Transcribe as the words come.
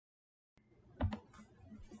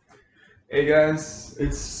Hey guys,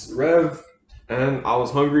 it's Rev, and I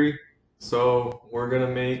was hungry, so we're gonna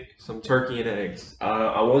make some turkey and eggs.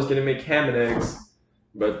 I was gonna make ham and eggs,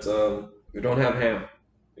 but we don't have ham.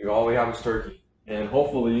 All we have is turkey, and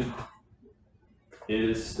hopefully it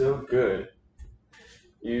is still good.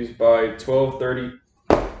 Used by 12:30.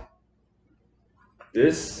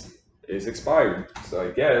 This is expired, so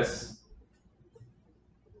I guess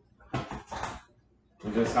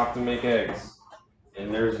we just have to make eggs,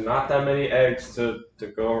 and there's not that many eggs to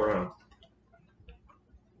go around.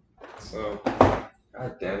 So,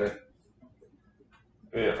 god damn it.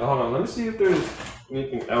 Yeah, hold on. Let me see if there's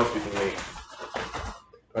anything else we can make.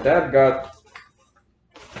 My dad got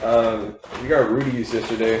we got Rudy's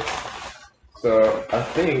yesterday, so I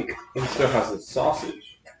think he still has a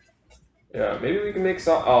sausage. Yeah, maybe we can make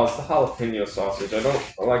Oh, it's the jalapeno sausage. I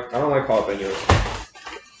don't like jalapenos.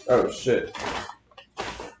 Oh shit.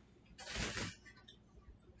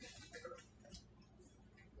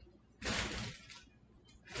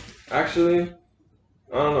 Actually,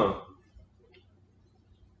 I don't know.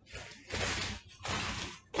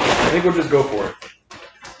 I think we'll just go for it.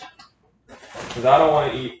 Cause I don't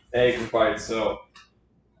want to eat eggs by itself.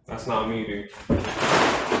 That's not me, dude.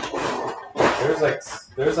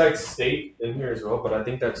 There's like steak in here as well, but I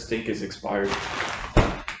think that steak is expired.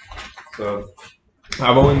 So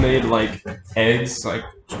I've only made like eggs like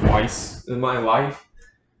twice in my life,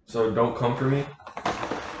 so don't come for me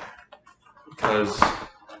because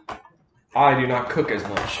I do not cook as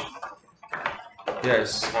much.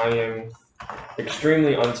 Yes, I am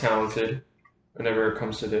extremely untalented whenever it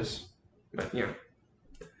comes to this, but yeah.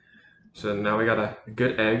 So now we got a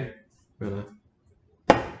good egg. I'm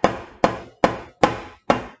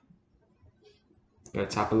gonna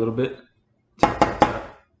tap a little bit. Tap, tap,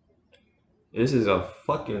 tap. This is a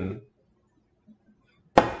fucking.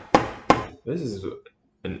 This is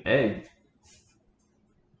an egg.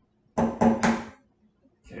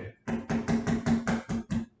 Okay.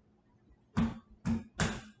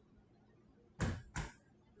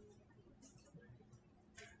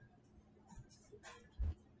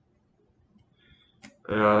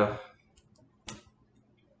 Uh.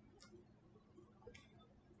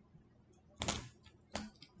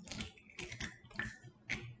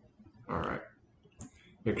 All right.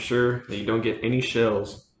 Make sure that you don't get any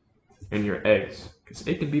shells in your eggs, because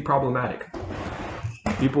it can be problematic.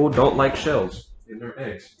 People don't like shells in their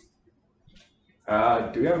eggs.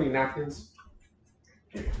 Do we have any napkins?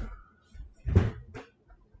 Okay.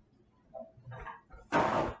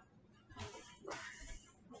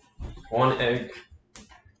 One egg,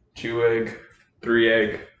 two egg, three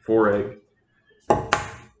egg, four egg.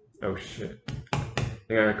 Oh shit. I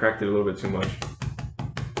think I cracked it a little bit too much.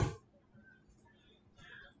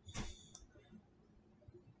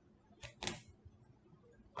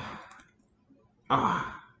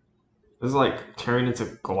 Ah, this is like turning into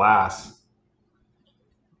glass.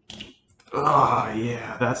 Ah,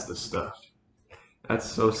 yeah, that's the stuff. That's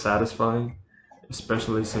so satisfying,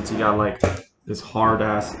 especially since you got like this hard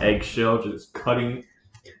ass eggshell just cutting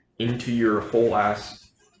into your whole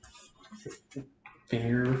ass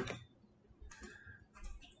finger.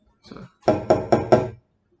 So,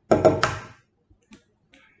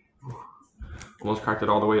 almost cracked it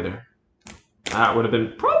all the way there. That would have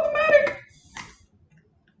been problematic.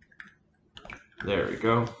 There we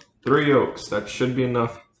go. 3 yolks. That should be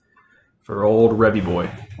enough for old Revy boy.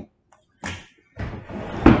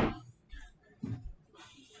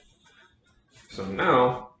 So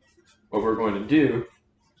now, what we're going to do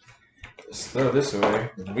is throw this away.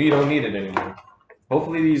 We don't need it anymore.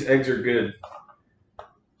 Hopefully these eggs are good.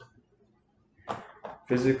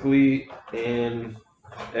 Physically and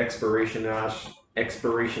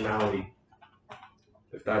expirationality.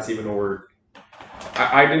 If that's even a word.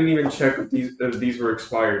 I didn't even check if these were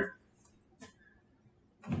expired.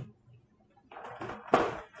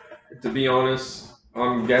 To be honest,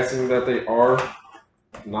 I'm guessing that they are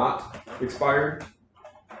not expired.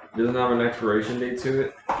 It doesn't have an expiration date to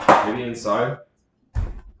it. Maybe inside.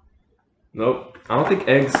 Nope. I don't think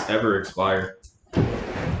eggs ever expire.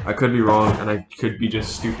 I could be wrong, and I could be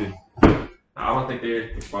just stupid. I don't think they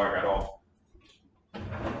expire at all.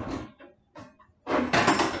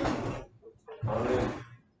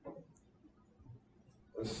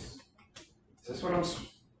 Is this what I'm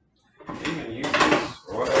even use this?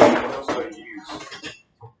 Or what else do I use?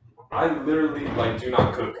 I literally do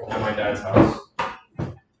not cook at my dad's house.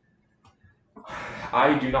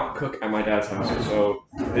 I do not cook at my dad's house, so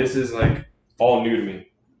this is like all new to me.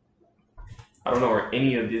 I don't know where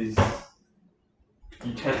any of these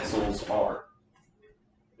utensils are.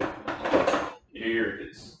 Here it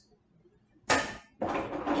is.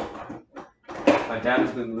 my dad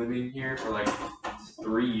has been living here for like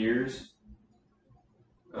 3 years.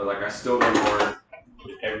 Like I still don't know where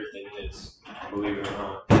everything is, believe it or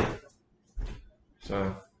not.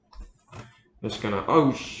 So just gonna.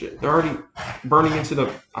 Oh shit! They're already burning into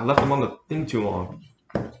the. I left them on the thing too long.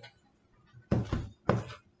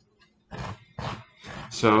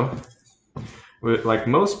 So, with like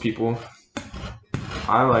most people,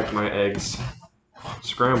 I like my eggs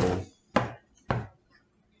scrambled.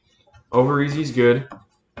 Over easy's good.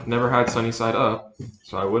 Never had sunny side up,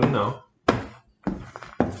 so I wouldn't know.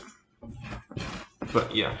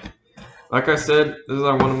 But yeah, like I said, this is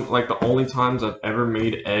one of like the only times I've ever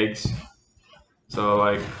made eggs. So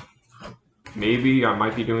like, maybe I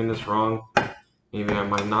might be doing this wrong. Maybe I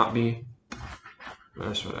might not be.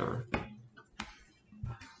 That's whatever.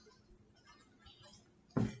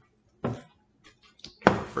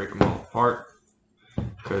 Break them all apart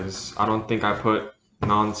because I don't think I put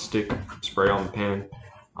non-stick spray on the pan.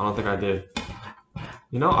 I don't think I did.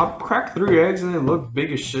 You know, I cracked 3 eggs and they look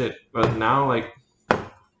big as shit, but now like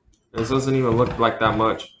this doesn't even look like that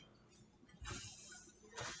much.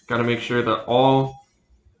 Gotta make sure that all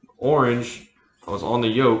orange that was on the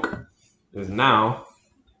yolk is now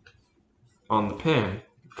on the pan,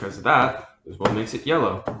 because that is what makes it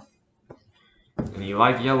yellow. And you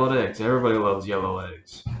like yellowed eggs. Everybody loves yellow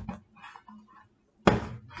eggs.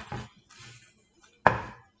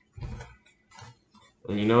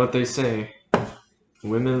 And you know what they say,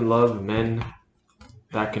 women love men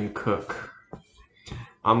that can cook.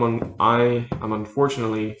 I'm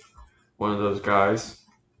unfortunately one of those guys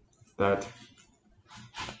that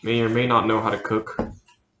may or may not know how to cook,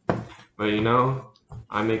 but you know,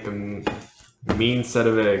 I make a mean set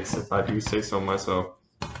of eggs, if I do say so myself.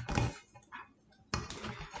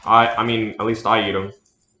 I mean, at least I eat them.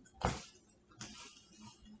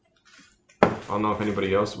 I don't know if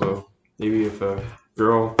anybody else will. Maybe if a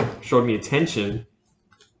girl showed me attention,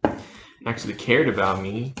 actually cared about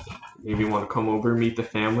me, maybe want to come over, meet the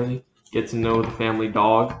family, get to know the family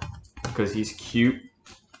dog, because he's cute.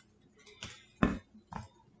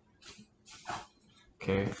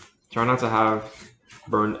 Okay, try not to have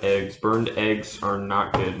burned eggs. Burned eggs are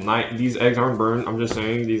not good. These eggs aren't burned. I'm just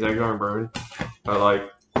saying these eggs aren't burned. But like,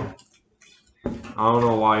 I don't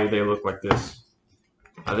know why they look like this.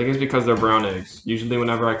 I think it's because they're brown eggs. Usually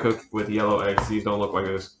whenever I cook with yellow eggs, these don't look like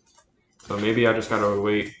this. So maybe I just gotta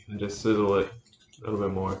wait and just sizzle it a little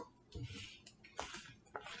bit more.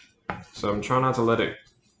 So I'm trying not to let it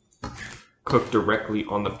cook directly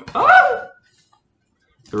on the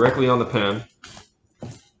pan.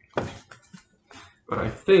 But I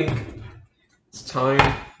think it's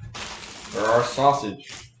time for our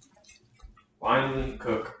sausage. Finally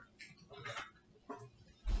cook.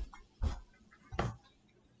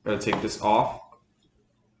 Gotta take this off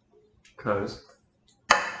because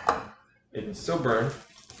it can still burn.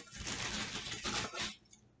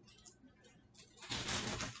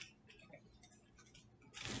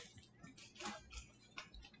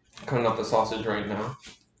 Cutting up the sausage right now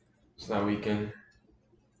so that we can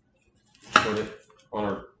put it on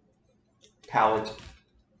our palette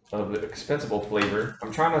of expensible flavor.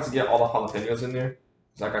 I'm trying not to get all the jalapenos in there.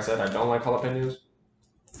 Like I said, I don't like jalapenos.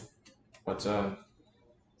 But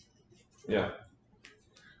yeah.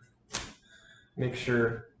 Make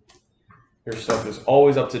sure your stuff is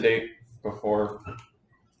always up to date before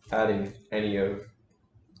adding any of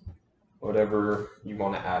whatever you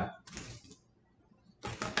want to add.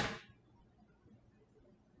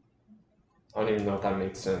 I don't even know if that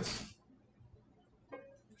makes sense.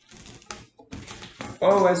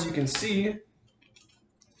 Oh, as you can see,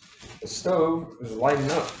 the stove is lighting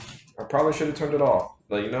up. I probably should have turned it off,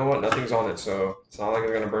 but you know what? Nothing's on it, so it's not like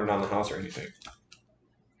it's gonna burn down the house or anything.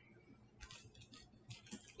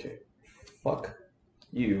 Okay, fuck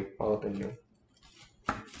you, jalapeno.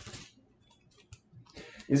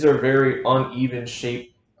 These are very uneven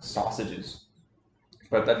shaped sausages,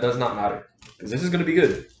 but that does not matter because this is gonna be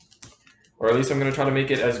good, or at least I'm gonna try to make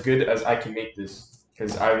it as good as I can make this,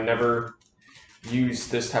 because I've never used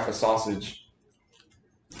this type of sausage.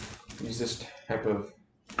 Use this type of,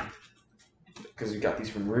 because we got these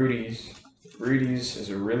from Rudy's. Rudy's is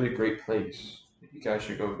a really great place. You guys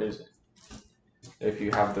should go visit if you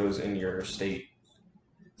have those in your state.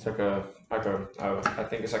 It's like I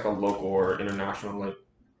think it's like a local or international like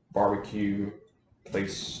barbecue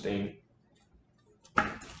place thing. I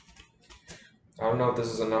don't know if this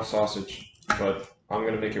is enough sausage, but I'm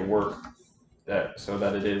gonna make it work so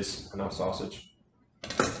that it is enough sausage.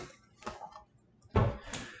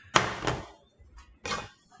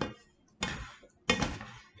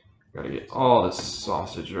 Gotta get all this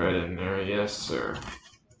sausage right in there, yes sir.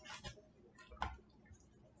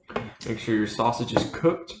 Make sure your sausage is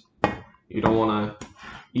cooked. You don't want to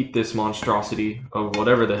eat this monstrosity of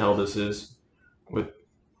whatever the hell this is with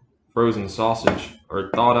frozen sausage or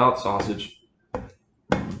thawed out sausage.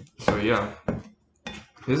 So yeah,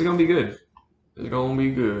 this is gonna be good. It's gonna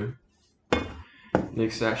be good.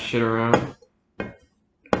 Mix that shit around.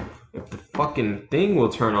 If the fucking thing will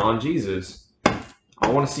turn on, Jesus. I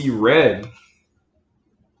want to see red.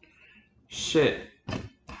 Shit.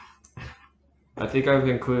 I think I've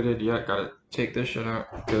included, yeah, gotta take this shit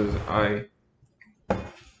out because I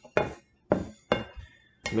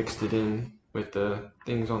mixed it in with the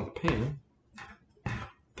things on the pan.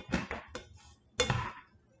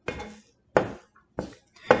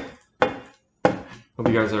 Hope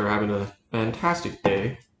you guys are having a fantastic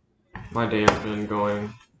day. My day has been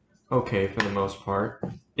going okay for the most part.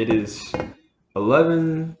 It is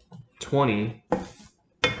 11:20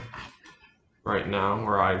 right now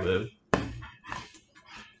where I live.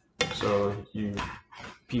 So you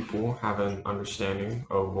people have an understanding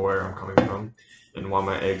of where I'm coming from and why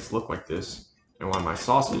my eggs look like this and why my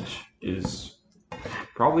sausage is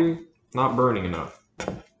probably not burning enough.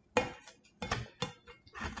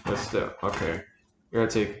 But still, okay. You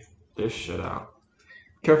gotta take this shit out.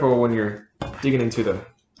 Careful when you're digging into the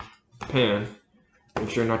pan. Make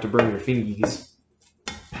sure not to burn your fingies.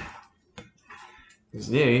 Because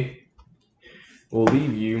they will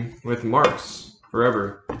leave you with marks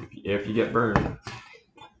forever if you get burned.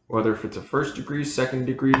 Whether if it's a 1st degree, 2nd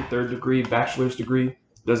degree, 3rd degree, bachelor's degree,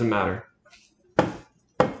 doesn't matter.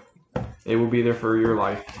 It will be there for your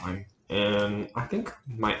lifetime. And I think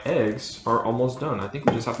my eggs are almost done. I think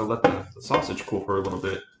we just have to let the sausage cool for a little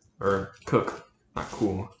bit. Or cook, not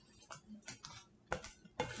cool.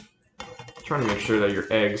 Trying to make sure that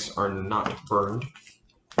your eggs are not burned.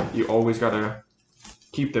 You always gotta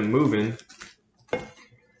keep them moving.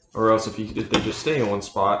 Or else if they just stay in one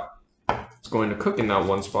spot, it's going to cook in that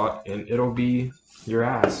one spot and it'll be your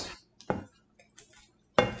ass.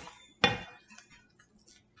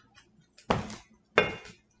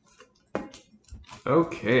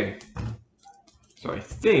 Okay, so I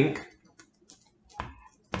think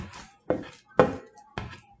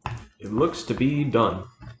it looks to be done.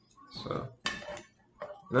 So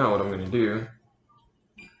now what I'm gonna do,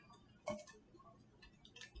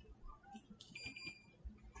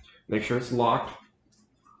 make sure it's locked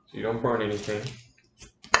so you don't burn anything.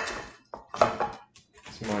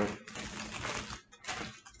 It's mine.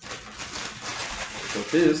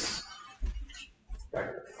 Put this back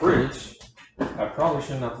in the fridge. I probably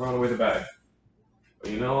shouldn't have thrown away the bag.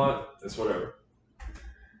 But you know what? It's whatever.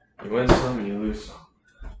 You win some and you lose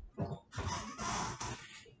some.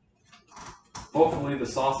 Hopefully the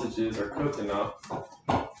sausages are cooked enough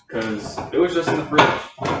because it was just in the fridge.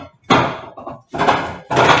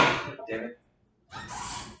 Damn it.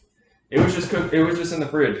 It was just cooked. It was just in the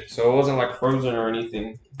fridge, so it wasn't like frozen or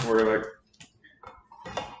anything. We're like,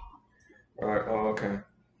 all right, oh okay.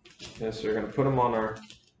 Yeah, so we're gonna put them on our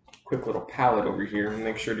quick little palette over here and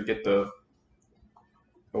make sure to get the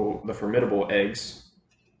formidable eggs,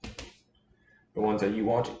 the ones that you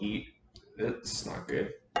want to eat. It's not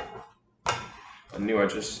good. I knew I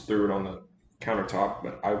just threw it on the countertop,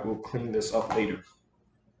 but I will clean this up later.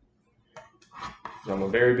 I'm a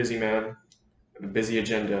very busy man with a busy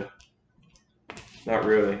agenda. Not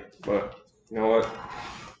really, but you know what?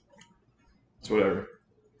 It's whatever.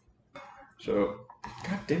 So,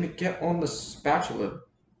 god damn it, get on the spatula.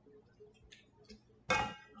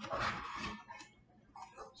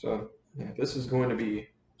 So, yeah, this is going to be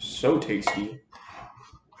so tasty.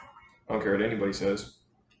 I don't care what anybody says.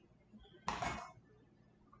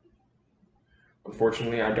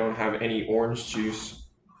 Unfortunately, I don't have any orange juice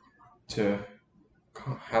to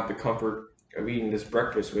have the comfort of eating this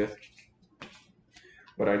breakfast with.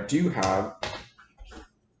 But I do have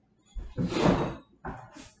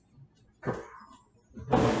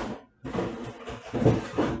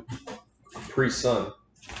Capri Sun.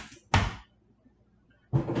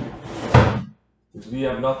 Because we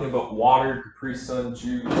have nothing but water, Capri Sun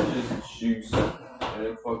juice, just juice, and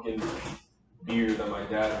then fucking beer that my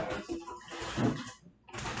dad has.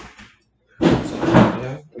 So,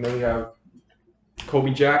 yeah, and then we have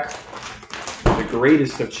Kobe Jack, the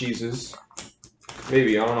greatest of cheeses.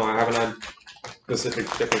 Maybe, I don't know, I haven't had specific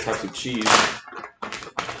different types of cheese.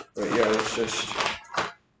 But yeah, it's just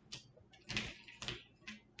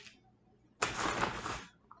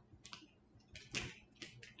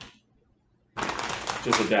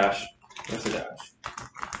a dash. That's a dash.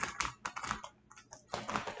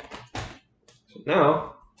 So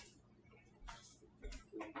now,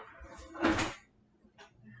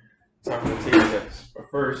 time for the taste test. But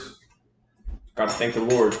first, gotta thank the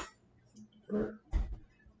Lord. for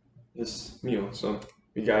this meal. So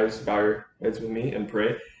you guys bow your heads with me and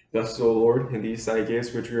pray. Thus, O Lord, in these thy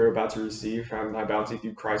gifts which we are about to receive, have thy bounty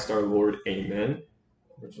through Christ our Lord. Amen.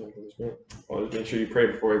 Always make sure you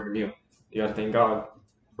pray before every meal. You gotta thank God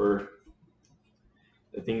for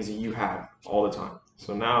the things that you have all the time.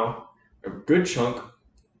 So now, a good chunk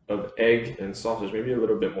of egg and sausage, maybe a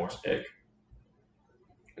little bit more egg.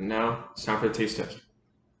 And now, it's time for the taste test.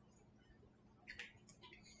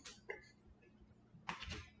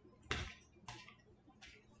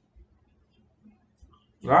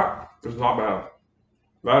 That is not bad.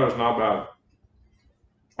 That is not bad.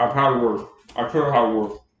 I've had worse. I could have had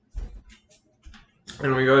worse.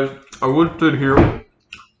 Anyway, guys, I would sit here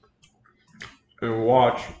and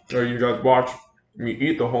watch, or you guys watch me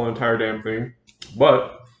eat the whole entire damn thing,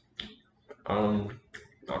 but our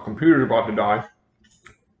computer's about to die,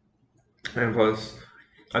 and plus,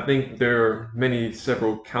 I think there are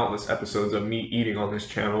several countless episodes of me eating on this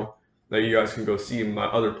channel that you guys can go see in my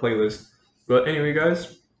other playlist. But anyway,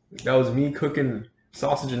 guys, that was me cooking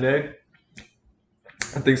sausage and egg.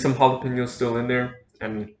 I think some jalapenos still in there. I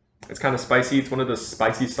mean, it's kind of spicy. It's one of the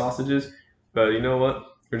spicy sausages, but you know what?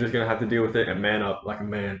 We're just gonna have to deal with it and man up like a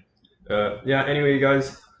man. Yeah. Anyway, you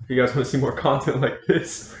guys, if you guys want to see more content like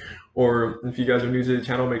this, or if you guys are new to the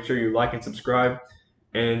channel, make sure you like and subscribe.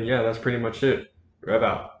 And yeah, that's pretty much it. Rev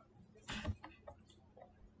out.